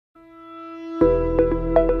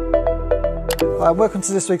Hi, welcome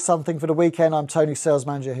to this week's Something for the Weekend. I'm Tony, sales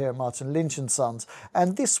manager here at Martin Lynch & Sons.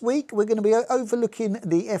 And this week we're going to be overlooking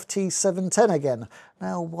the FT-710 again.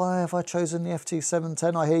 Now, why have I chosen the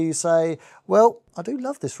FT-710? I hear you say, well, I do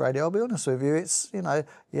love this radio, I'll be honest with you. It's, you know,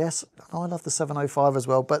 yes, I love the 705 as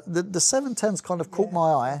well, but the 710's kind of caught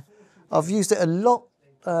my eye. I've used it a lot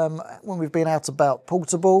when we've been out about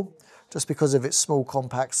portable, just because of its small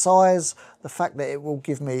compact size, the fact that it will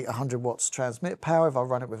give me 100 watts transmit power if I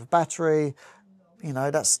run it with a battery. You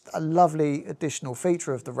know, that's a lovely additional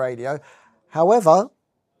feature of the radio. However,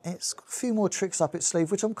 it's got a few more tricks up its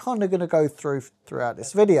sleeve, which I'm kind of going to go through throughout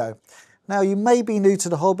this video. Now, you may be new to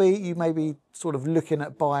the hobby, you may be sort of looking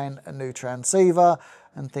at buying a new transceiver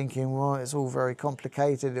and thinking, well, it's all very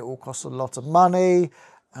complicated, it all costs a lot of money,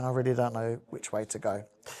 and I really don't know which way to go.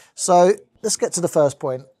 So let's get to the first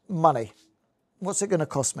point, money. What's it going to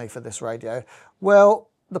cost me for this radio? Well,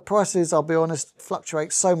 the prices, I'll be honest,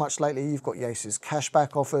 fluctuate so much lately. You've got Yaesu's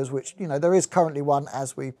cashback offers, which, you know, there is currently one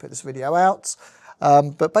as we put this video out.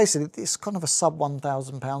 But basically, it's kind of a sub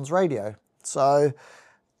 £1,000 radio. So,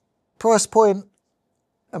 price point,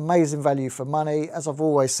 amazing value for money. As I've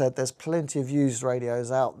always said, there's plenty of used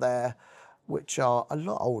radios out there which are a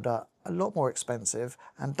lot older, a lot more expensive,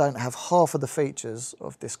 and don't have half of the features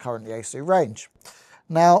of this current Yaesu range.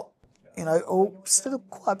 Now, you know, still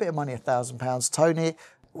quite a bit of money, £1,000. Tony,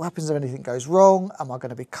 what happens if anything goes wrong? Am I going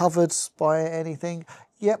to be covered by anything?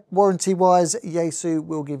 Yep, warranty-wise, Yaesu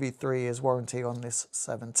will give you 3 years warranty on this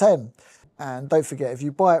 710. And don't forget, if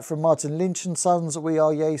you buy it from Martin Lynch & Sons, we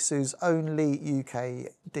are Yaesu's only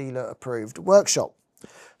UK dealer-approved workshop.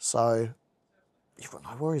 So you've got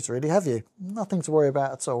no worries really, have you? Nothing to worry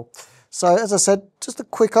about at all. So as I said, just a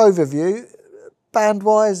quick overview.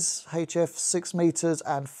 Band-wise, HF 6 meters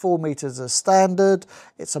and 4 meters as standard.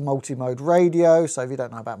 It's a multi-mode radio, so if you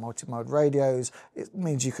don't know about multi-mode radios, it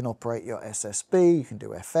means you can operate your SSB, you can do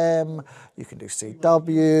FM, you can do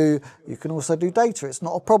CW, you can also do data, it's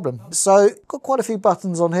not a problem. So, got quite a few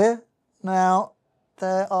buttons on here. Now,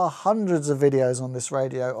 there are hundreds of videos on this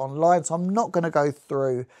radio online, so I'm not going to go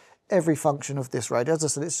through every function of this radio. As I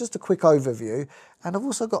said, it's just a quick overview, and I've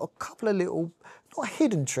also got a couple of little, not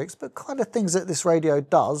hidden tricks, but kind of things that this radio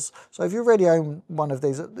does. So if you're radioing one of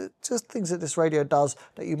these, just things that this radio does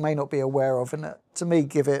that you may not be aware of, and that, to me,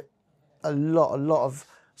 give it a lot of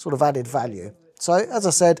sort of added value. So as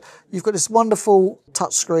I said, you've got this wonderful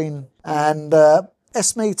touchscreen, and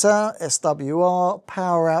S meter, SWR,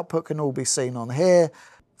 power output can all be seen on here.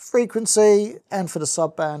 Frequency, and for the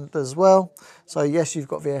subband as well. So yes, you've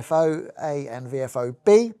got VFO A and VFO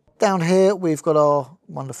B. Down here we've got our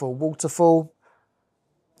wonderful waterfall,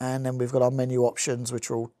 and then we've got our menu options, which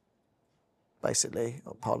are all basically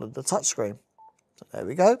part of the touchscreen. So there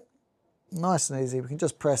we go, nice and easy. We can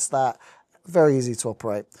just press that, very easy to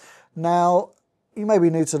operate. Now, you may be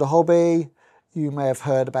new to the hobby, you may have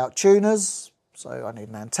heard about tuners. So I need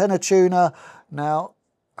an antenna tuner. Now,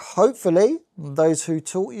 hopefully, those who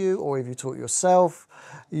taught you, or if you taught yourself,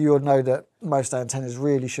 you'll know that most antennas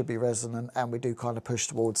really should be resonant, and we do kind of push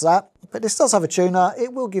towards that. But this does have a tuner.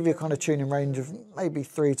 It will give you a kind of tuning range of maybe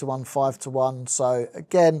 3 to 1, 5 to 1. So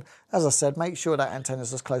again, as I said, make sure that antenna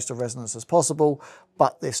is as close to resonance as possible,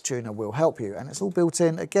 but this tuner will help you. And it's all built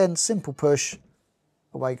in. Again, simple push,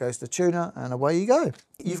 away goes the tuner, and away you go.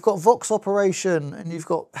 You've got Vox operation, and you've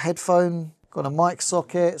got headphone, got a mic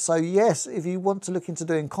socket. So yes, if you want to look into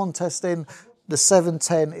doing contesting, the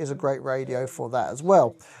 710 is a great radio for that as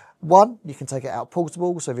well. One, you can take it out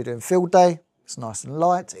portable, so if you're doing field day, it's nice and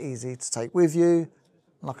light, easy to take with you.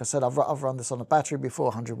 Like I said, I've run this on a battery before,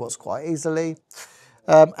 100 watts quite easily.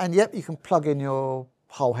 And yep, you can plug in your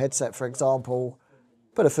whole headset, for example,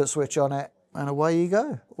 put a foot switch on it, and away you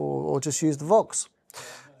go, or just use the Vox.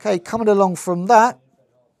 Okay, coming along from that,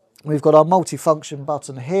 we've got our multifunction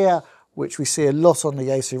button here, which we see a lot on the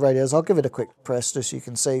Yaesu radios. I'll give it a quick press just so you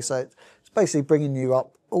can see. So it's basically bringing you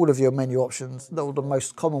up all of your menu options, all the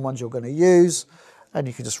most common ones you're going to use, and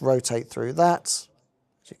you can just rotate through that.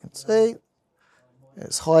 As you can see,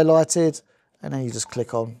 it's highlighted, and then you just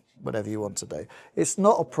click on whatever you want to do. It's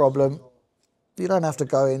not a problem. You don't have to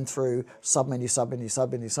go in through submenu, submenu,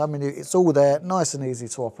 submenu, submenu. It's all there, nice and easy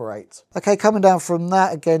to operate. Okay, coming down from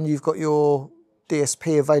that, again, you've got your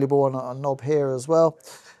DSP available on a knob here as well.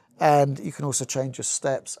 And you can also change your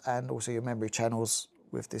steps and also your memory channels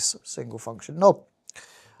with this single function knob.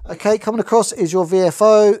 Okay, coming across is your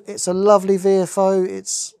VFO. It's a lovely VFO.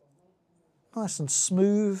 It's nice and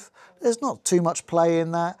smooth. There's not too much play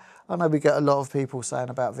in that. I know we get a lot of people saying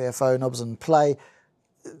about VFO knobs and play.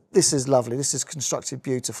 This is lovely. This is constructed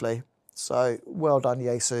beautifully. So well done,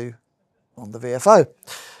 Yaesu, on the VFO.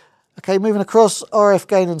 Okay, moving across, RF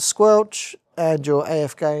gain and squelch. and your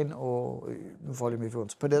AF gain, or volume if you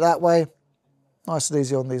want to put it that way. Nice and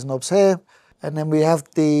easy on these knobs here. And then we have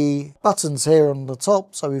the buttons here on the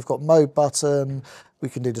top. So we've got mode button, we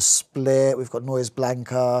can do the split, we've got noise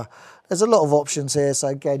blanker. There's a lot of options here. So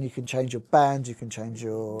again, you can change your band, you can change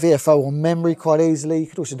your VFO on memory quite easily. You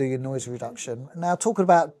can also do your noise reduction. Now, talking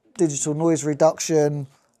about digital noise reduction,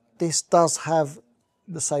 this does have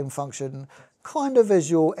the same function kind of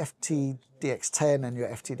as your FT-DX10 and your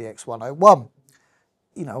FT-DX101.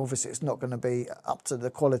 You know, obviously it's not going to be up to the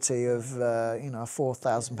quality of, you know, a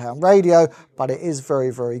 £4,000 radio, but it is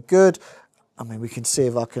very, very good. I mean, we can see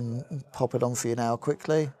if I can pop it on for you now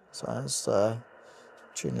quickly. So let's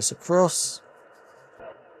tune this across.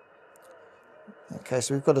 Okay,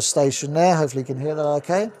 so we've got a station there. Hopefully you can hear that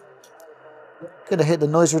okay. Going to hit the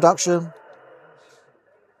noise reduction.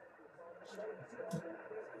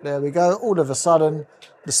 There we go. All of a sudden,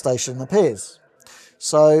 the station appears.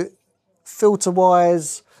 So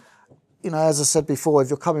filter-wise, you know, as I said before, if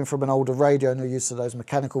you're coming from an older radio and you're used to those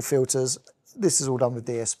mechanical filters, this is all done with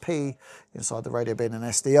DSP, inside the radio being an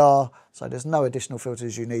SDR, so there's no additional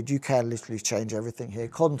filters you need. You can literally change everything here.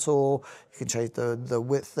 Contour, you can change the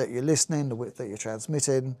width that you're listening, the width that you're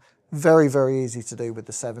transmitting. Very, very easy to do with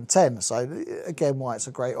the 710. So again, why it's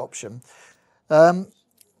a great option.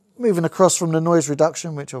 Moving across from the noise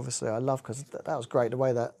reduction, which obviously I love because that was great the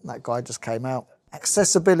way that guide just came out.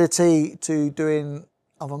 Accessibility to doing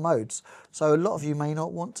other modes. So a lot of you may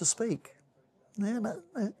not want to speak. Yeah,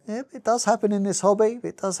 it does happen in this hobby.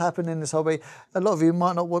 It does happen in this hobby. A lot of you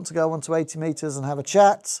might not want to go onto 80 meters and have a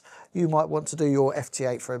chat. You might want to do your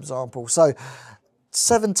FT8, for example. So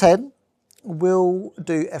 710 will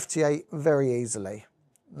do FT8 very easily.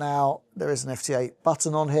 Now, there is an FT8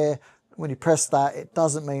 button on here. When you press that, it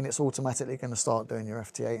doesn't mean it's automatically going to start doing your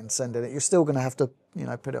FT8 and sending it. You're still going to have to, you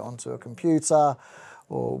know, put it onto a computer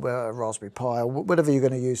or a Raspberry Pi or whatever you're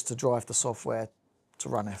going to use to drive the software to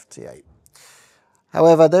run FT8.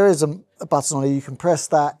 However, there is a button on here. You can press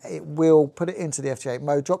that. It will put it into the FT8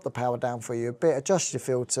 mode, drop the power down for you a bit, adjust your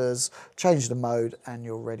filters, change the mode, and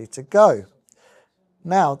you're ready to go.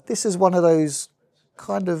 Now, this is one of those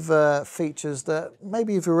kind of features that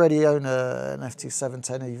maybe if you already own an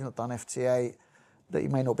FT-710 or you've not done FT8, that you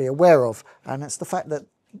may not be aware of. And it's the fact that,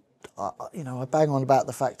 you know, I bang on about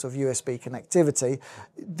the fact of USB connectivity.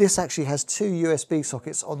 This actually has two USB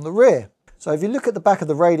sockets on the rear. So if you look at the back of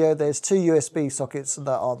the radio, there's two USB sockets that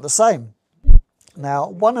aren't the same. Now,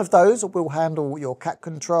 one of those will handle your cat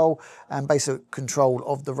control and basic control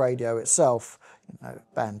of the radio itself. You know,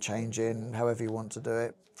 band changing, however you want to do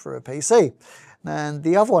it through a PC. And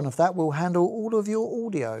the other one of that will handle all of your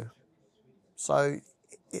audio. So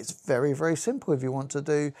it's very, very simple if you want to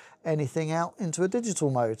do anything out into a digital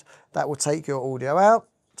mode. That will take your audio out,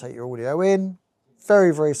 take your audio in.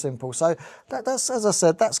 Very, very simple. So that's, as I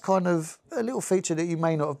said, that's kind of a little feature that you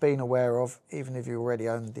may not have been aware of, even if you already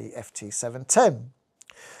own the FT-710.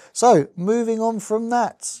 So moving on from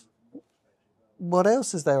that, what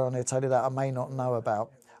else is there on here, Tony, that I may not know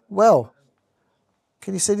about? Well,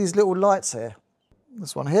 can you see these little lights here?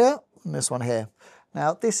 This one here and this one here.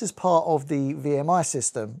 Now, this is part of the VMI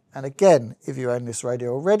system. And again, if you own this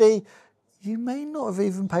radio already, you may not have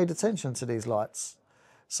even paid attention to these lights.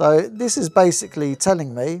 So this is basically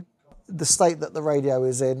telling me the state that the radio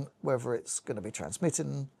is in, whether it's going to be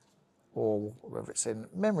transmitting or whether it's in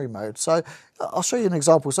memory mode. So I'll show you an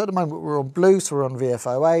example. So at the moment we're on blue, so we're on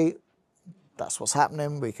VFO8. That's what's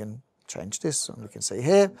happening. We can change this and we can see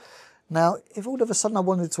here. Now, if all of a sudden I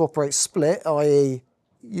wanted to operate split, i.e.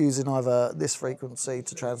 using either this frequency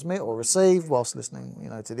to transmit or receive whilst listening, you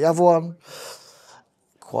know, to the other one,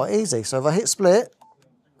 quite easy. So if I hit split,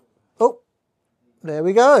 oh, there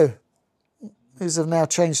we go. These have now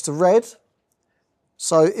changed to red.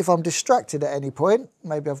 So if I'm distracted at any point,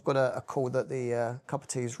 maybe I've got a call that the cup of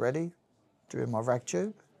tea is ready during my rag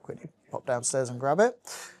tube, quickly pop downstairs and grab it.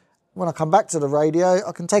 When I come back to the radio,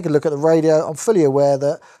 I can take a look at the radio. I'm fully aware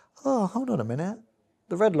that, oh, hold on a minute.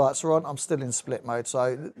 The red lights are on, I'm still in split mode.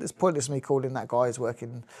 So it's pointless me calling that guy who's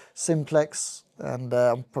working simplex. And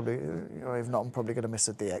I'm probably, or if not, I'm probably going to miss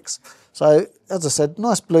a DX. So as I said,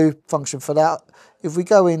 nice blue function for that. If we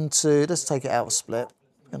go into, let's take it out of split.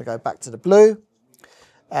 I'm going to go back to the blue.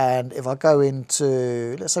 And if I go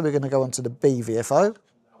into, let's say we're going to go onto the B VFO,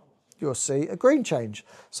 you'll see a green change.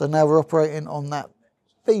 So now we're operating on that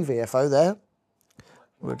B VFO there.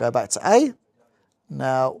 We'll go back to A.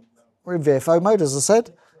 Now we're in VFO mode, as I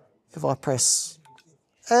said. If I press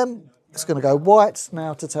M, it's going to go white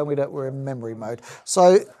now to tell me that we're in memory mode.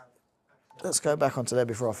 So let's go back onto there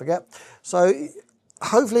before I forget. So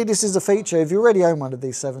hopefully this is a feature. If you already own one of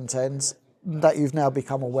these 710s, that you've now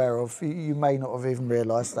become aware of. You may not have even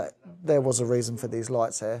realised that there was a reason for these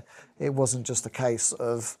lights here. It wasn't just a case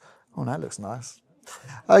of, oh, that looks nice.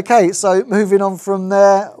 Okay, so moving on from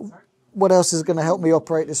there, what else is going to help me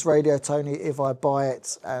operate this radio, Tony, if I buy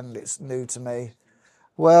it and it's new to me?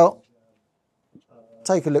 Well,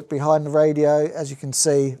 take a look behind the radio. As you can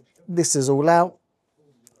see, this is all out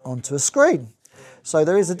onto a screen. So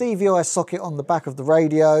there is a DVI socket on the back of the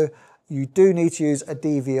radio. You do need to use a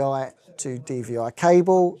DVI to DVI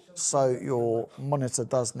cable, so your monitor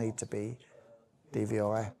does need to be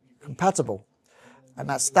DVI compatible. And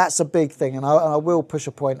that's a big thing, and I will push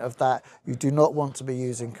a point of that. You do not want to be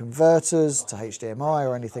using converters to HDMI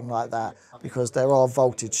or anything like that, because there are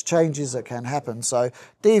voltage changes that can happen. So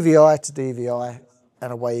DVI to DVI,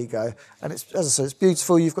 and away you go. And it's, as I said, it's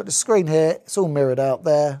beautiful. You've got the screen here, it's all mirrored out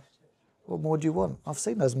there. What more do you want? I've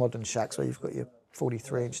seen those modern shacks where you've got your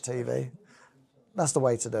 43-inch TV. That's the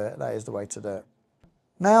way to do it. That is the way to do it.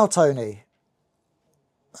 Now, Tony,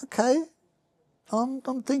 okay, I'm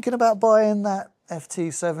thinking about buying that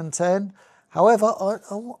FT-710. However,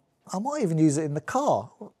 I might even use it in the car.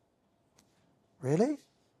 Really?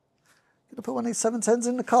 Gonna put one of these 710s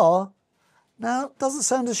in the car? Now, it doesn't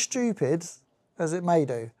sound as stupid as it may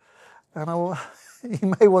do. And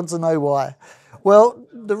you may want to know why. Well,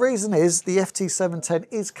 the reason is the FT-710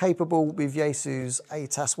 is capable with Yaesu's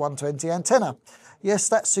ATAS 120 antenna. Yes,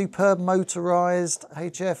 that superb motorised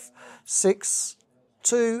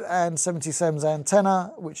HF-6.2 and 77's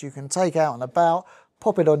antenna, which you can take out and about,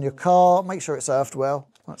 pop it on your car, make sure it's earthed well.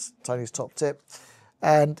 That's Tony's top tip.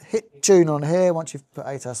 And hit tune on here once you've put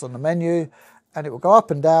ATAS on the menu, and it will go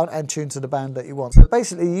up and down and tune to the band that you want. So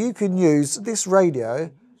basically, you can use this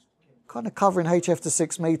radio, kind of covering HF to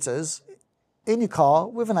 6 meters, in your car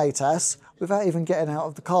with an ATAS without even getting out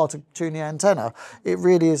of the car to tune the antenna. It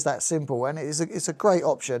really is that simple, and it's a great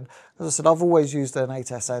option. As I said, I've always used an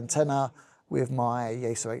ATAS antenna with my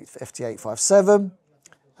Yaesu FT-857.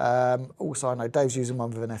 Also, I know Dave's using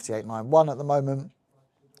one with an FT-891 at the moment,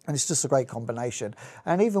 and it's just a great combination.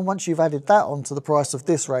 And even once you've added that onto the price of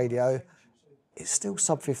this radio, it's still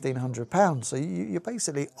sub £1,500. So you're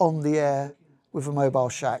basically on the air with a mobile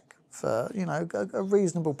shack for, you know, a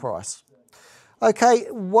reasonable price. Okay,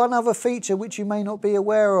 one other feature which you may not be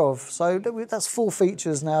aware of. So that's 4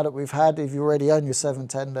 features now that we've had, if you already own your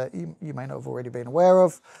 710, that you may not have already been aware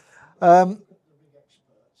of.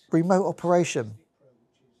 Remote operation.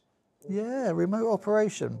 Yeah, remote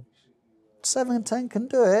operation. 710 can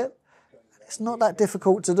do it. It's not that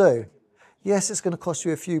difficult to do. Yes, it's going to cost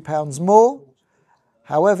you a few pounds more.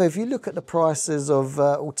 However, if you look at the prices of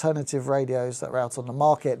alternative radios that are out on the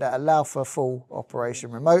market that allow for full operation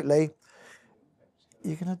remotely,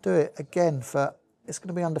 you're going to do it again for, it's going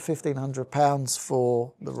to be under £1,500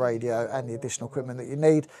 for the radio and the additional equipment that you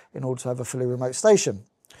need in order to have a fully remote station.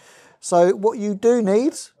 So what you do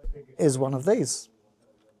need is one of these.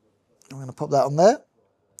 I'm going to pop that on there.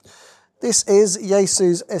 This is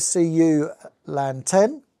Yaesu's SCU LAN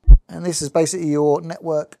 10, and this is basically your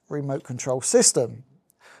network remote control system.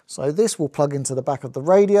 So this will plug into the back of the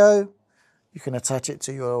radio. You can attach it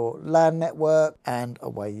to your LAN network, and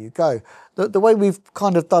away you go. The way we've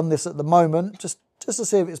kind of done this at the moment, just to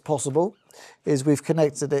see if it's possible, is we've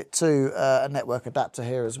connected it to a network adapter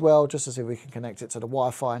here as well, just to see if we can connect it to the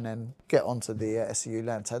Wi-Fi and then get onto the SCU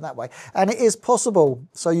LAN 10 that way. And it is possible.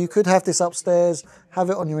 So you could have this upstairs, have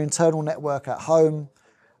it on your internal network at home,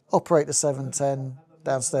 operate the 710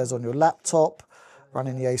 downstairs on your laptop,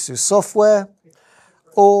 running the Yaesu software,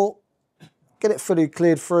 or get it fully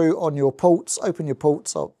cleared through on your ports, open your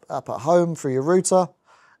ports up at home through your router,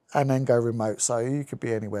 and then go remote. So you could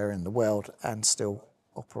be anywhere in the world and still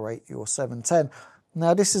operate your 710.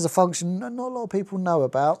 Now, this is a function that not a lot of people know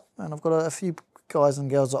about, and I've got a few guys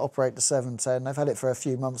and girls that operate the 710. They've had it for a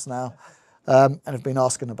few months now and have been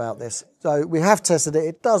asking about this. So we have tested it.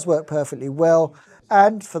 It does work perfectly well.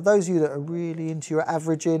 And for those of you that are really into your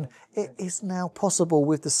averaging, it is now possible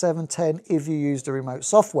with the 710 if you use the remote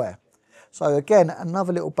software. So again,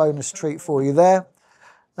 another little bonus treat for you there.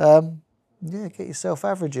 Yeah, get yourself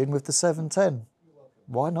averaging with the 710.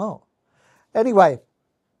 Why not? Anyway,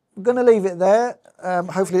 I'm going to leave it there.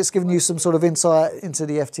 Hopefully it's given you some sort of insight into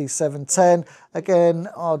the FT-710. Again,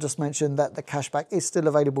 I'll just mention that the cashback is still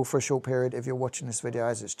available for a short period if you're watching this video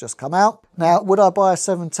as it's just come out. Now, would I buy a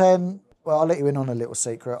 710? Well, I'll let you in on a little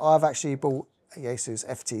secret. I've actually bought a Yaesu's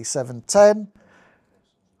FT-710.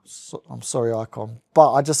 So, I'm sorry, Icon,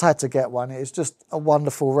 but I just had to get one. It's just a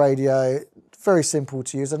wonderful radio, very simple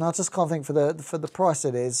to use, and I just can't think for the price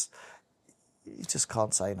it is, you just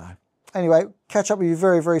can't say no. Anyway, catch up with you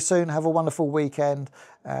very, very soon. Have a wonderful weekend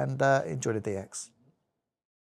and enjoy the DX.